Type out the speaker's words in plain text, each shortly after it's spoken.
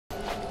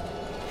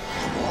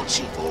War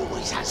Chief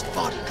always has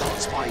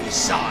bodyguards by his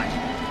side.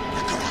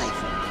 The grave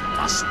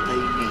must be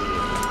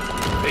near.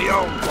 The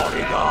old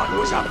bodyguard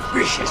was a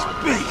vicious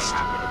beast.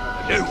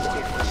 The new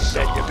one was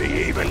said to be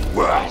even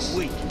worse.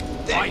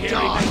 I hear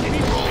he made me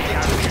roll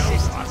into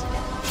existence.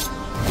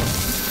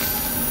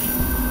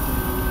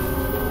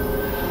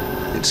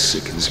 It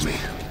sickens me.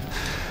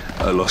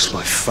 I lost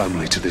my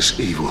family to this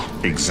evil.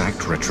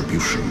 Exact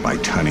retribution by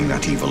turning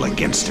that evil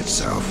against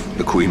itself.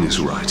 The Queen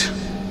is right.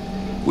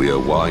 We are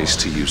wise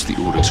to use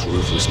the Order's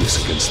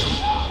ruthlessness against them.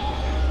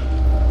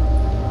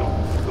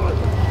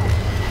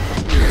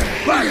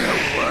 That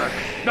don't work.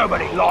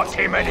 Nobody likes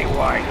him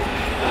anyway.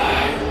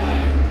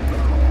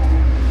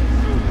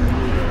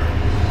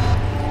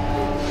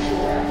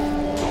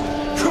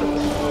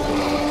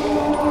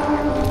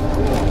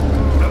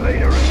 The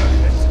leader of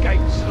an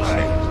escaped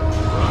slave.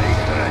 He's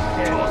dead.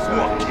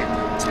 Watch him.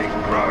 He's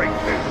growing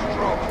too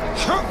strong.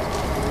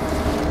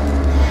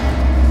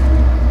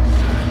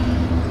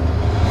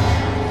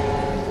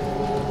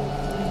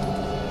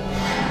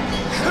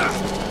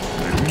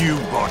 The new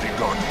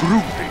bodyguard,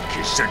 Grubik,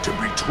 is said to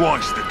be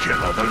twice the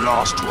killer the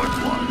last one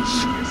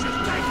was. This is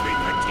thank me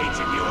for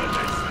teaching you a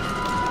lesson.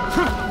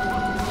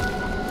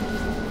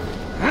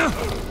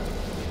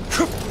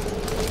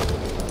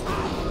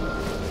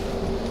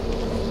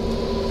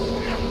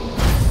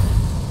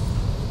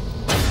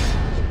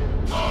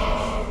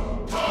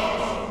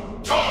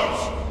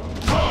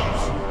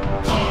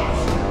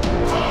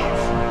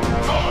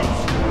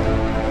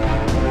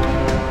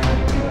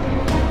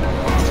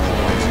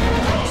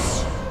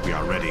 We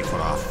are ready for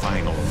our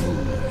final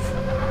move.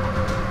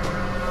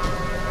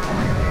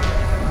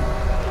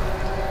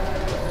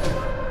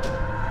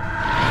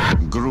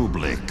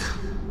 Grublik.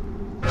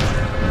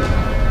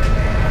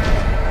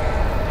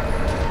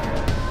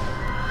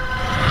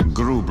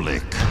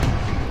 Grublik.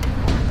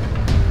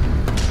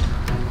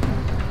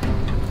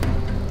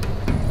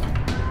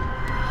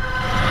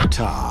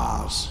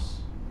 Tars.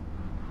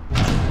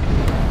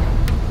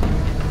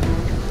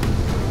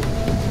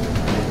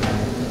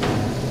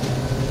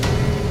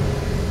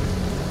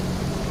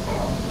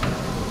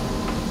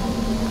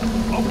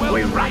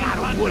 We ran out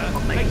of wood.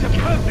 Makes a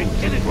perfect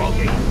killing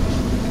rocket.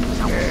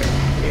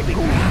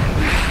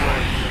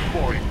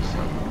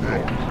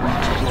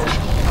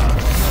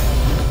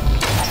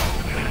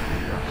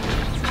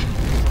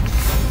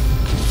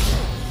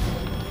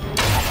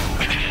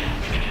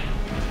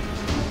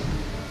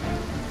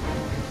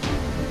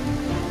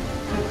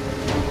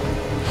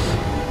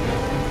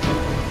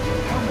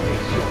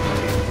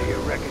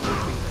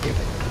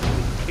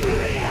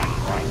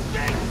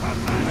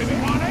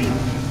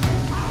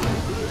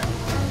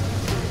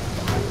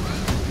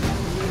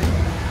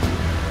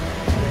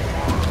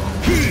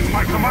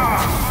 My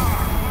command!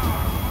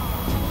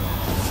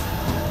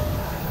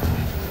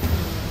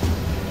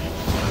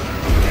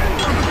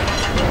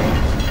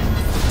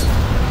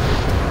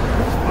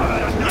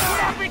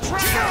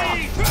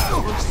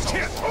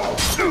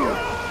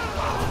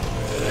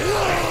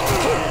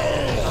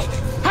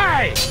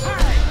 Hey!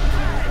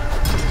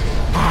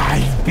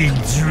 I've been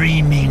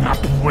dreaming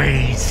up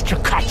ways to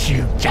cut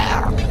you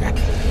down.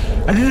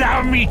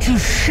 Allow me to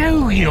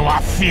show you a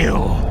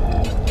few.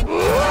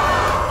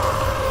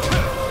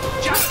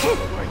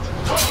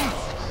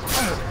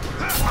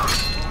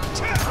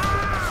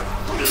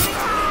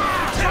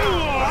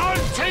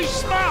 Too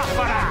smart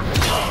for that!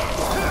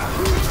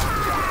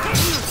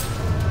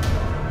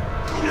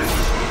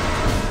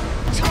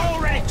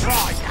 Already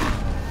tried that!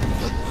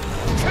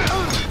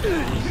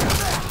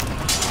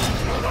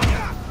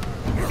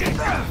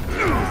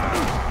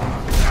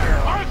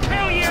 I'll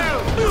kill you!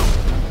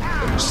 I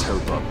must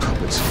help our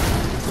puppets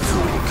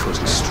before he cut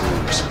his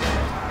strings.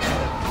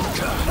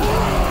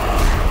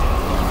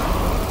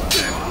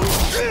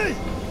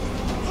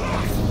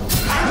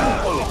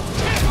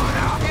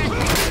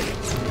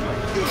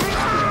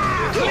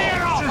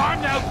 Clear off! I'm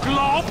no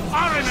glob! I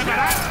remember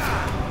that!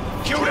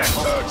 Kill that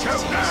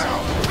Churchill now!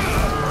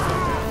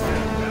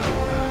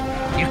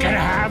 You can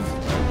have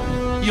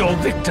your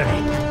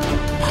victory,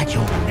 but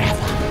you'll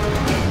never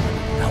win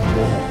the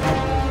war.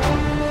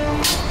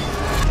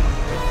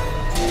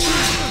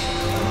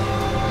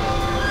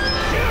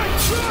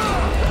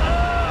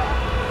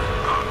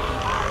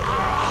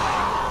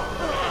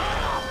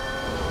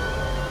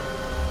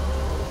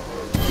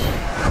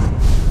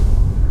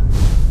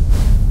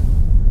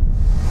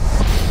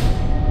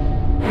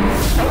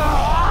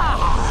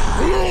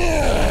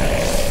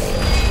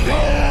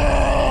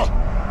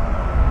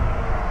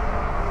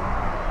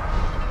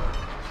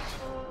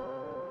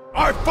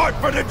 I fight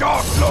for the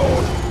Dark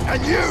Lord,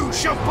 and you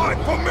shall fight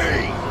for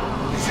me!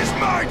 This is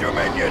my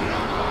dominion!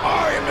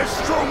 I am the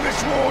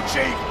strongest war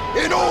chief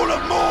in all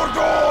of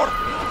Mordor!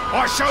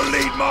 I shall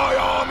lead my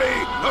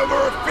army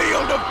over a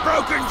field of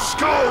broken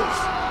skulls!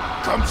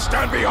 Come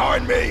stand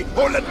behind me,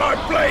 or let my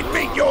blade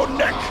beat your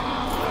neck!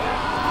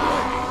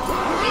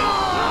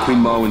 Queen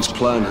Marwen's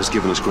plan has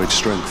given us great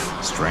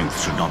strength. Strength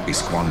should not be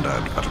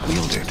squandered, but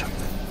wielded.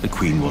 The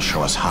Queen will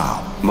show us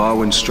how.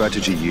 Marwen's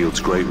strategy yields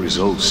great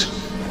results.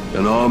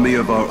 An army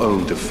of our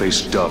own to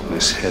face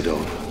darkness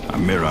head-on. A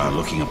mirror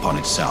looking upon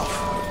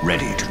itself,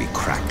 ready to be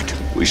cracked.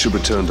 We should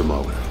return to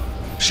Marwen.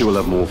 She will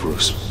have more for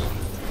us.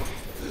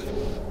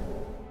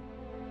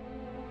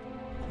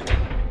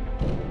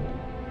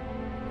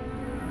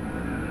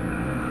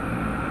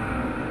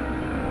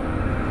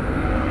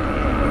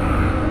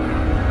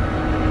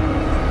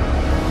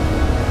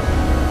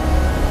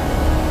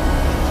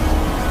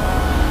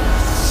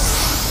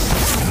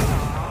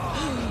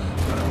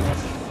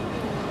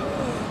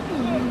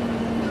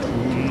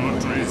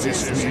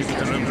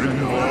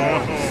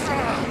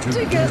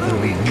 Together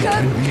we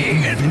can be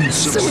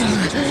invincible.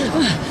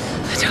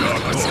 The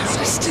Dark Lords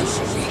are still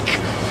weak.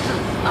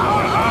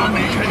 Our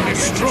army can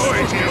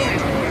destroy him.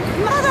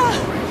 Mother!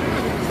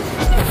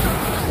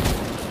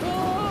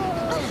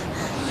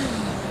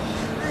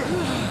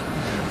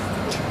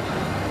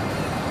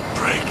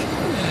 Break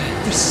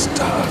the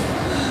staff.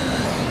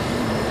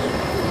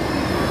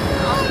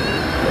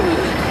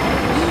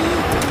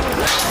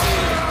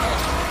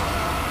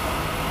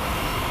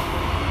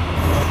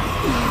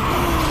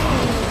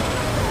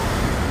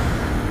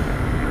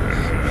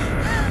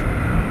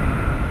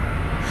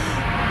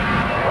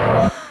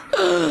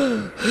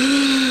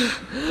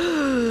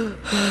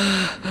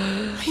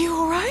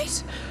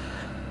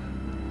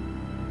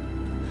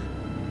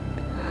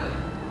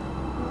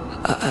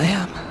 I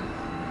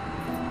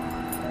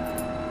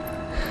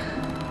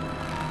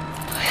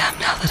am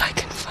now that I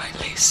can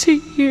finally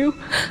see you,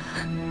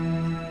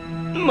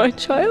 my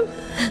child.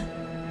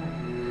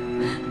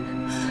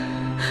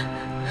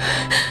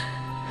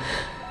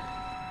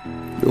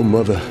 Your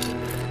mother...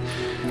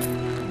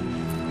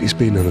 He's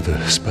been under the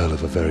spell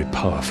of a very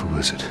powerful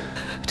wizard.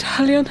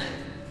 Talion,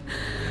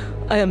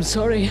 I am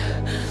sorry.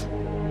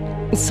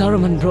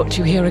 Saruman brought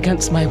you here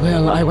against my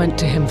will. I went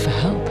to him for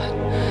help.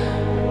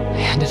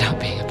 I ended up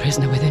being a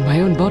prisoner within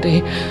my own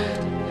body.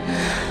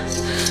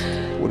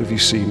 What have you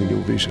seen in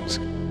your visions?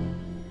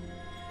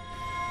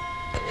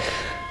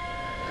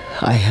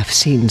 I have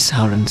seen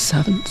Sauron's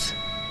servants.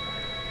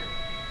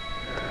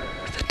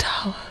 The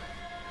tower.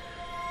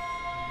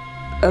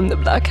 And the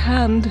Black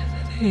Hand.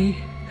 They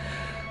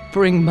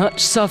bring much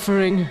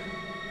suffering.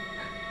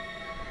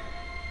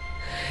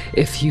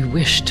 If you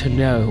wish to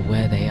know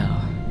where they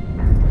are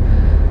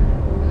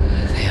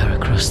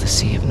across the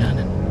Sea of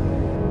Nurnen.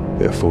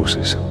 Their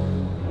forces.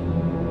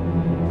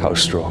 How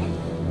strong?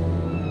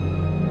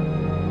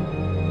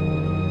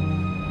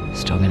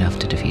 Strong enough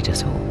to defeat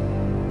us all.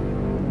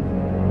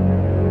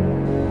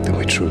 Then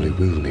we truly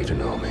will need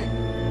an army.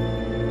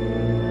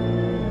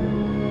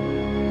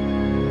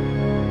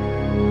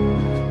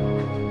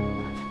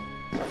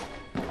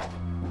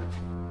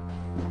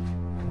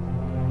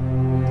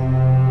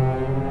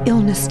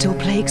 Illness still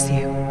plagues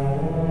you.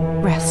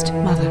 Rest,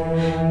 Mother.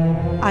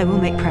 I will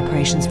make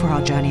preparations for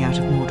our journey out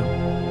of Mordor.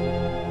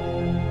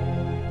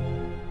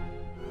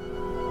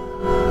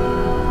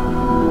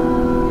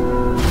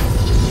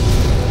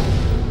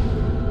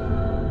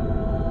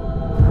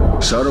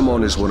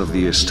 Saruman is one of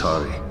the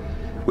Istari.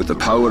 With the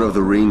power of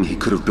the ring, he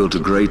could have built a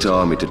great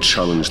army to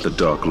challenge the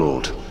Dark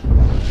Lord.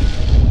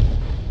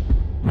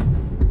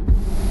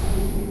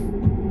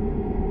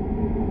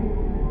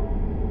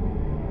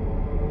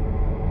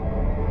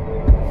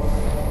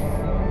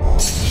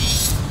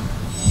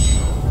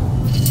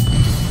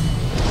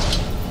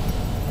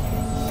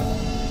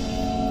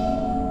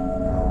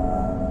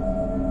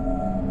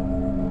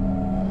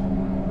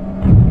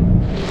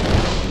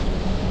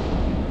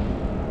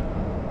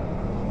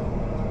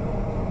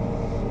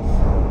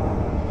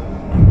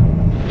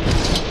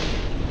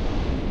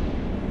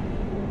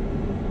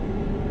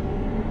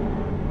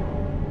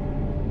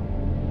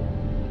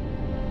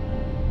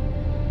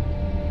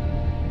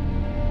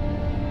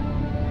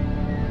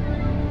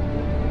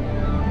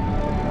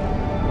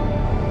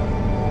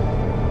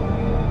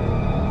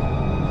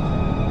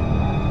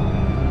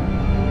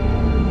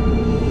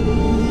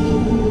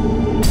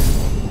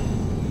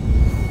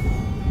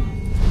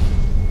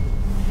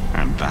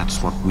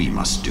 That's what we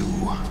must do.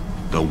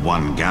 The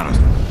one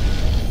garrison.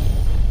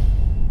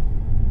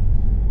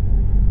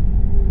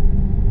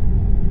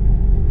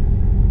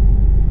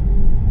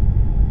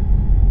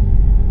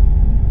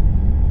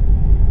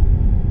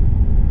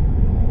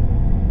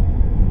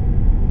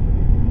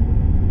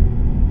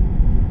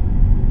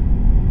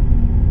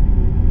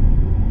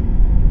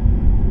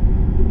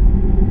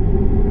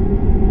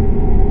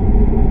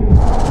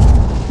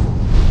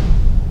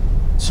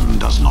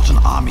 Does not an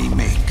army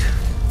make?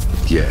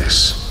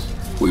 Yes.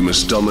 We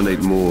must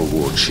dominate more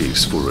war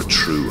chiefs for a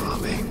true army.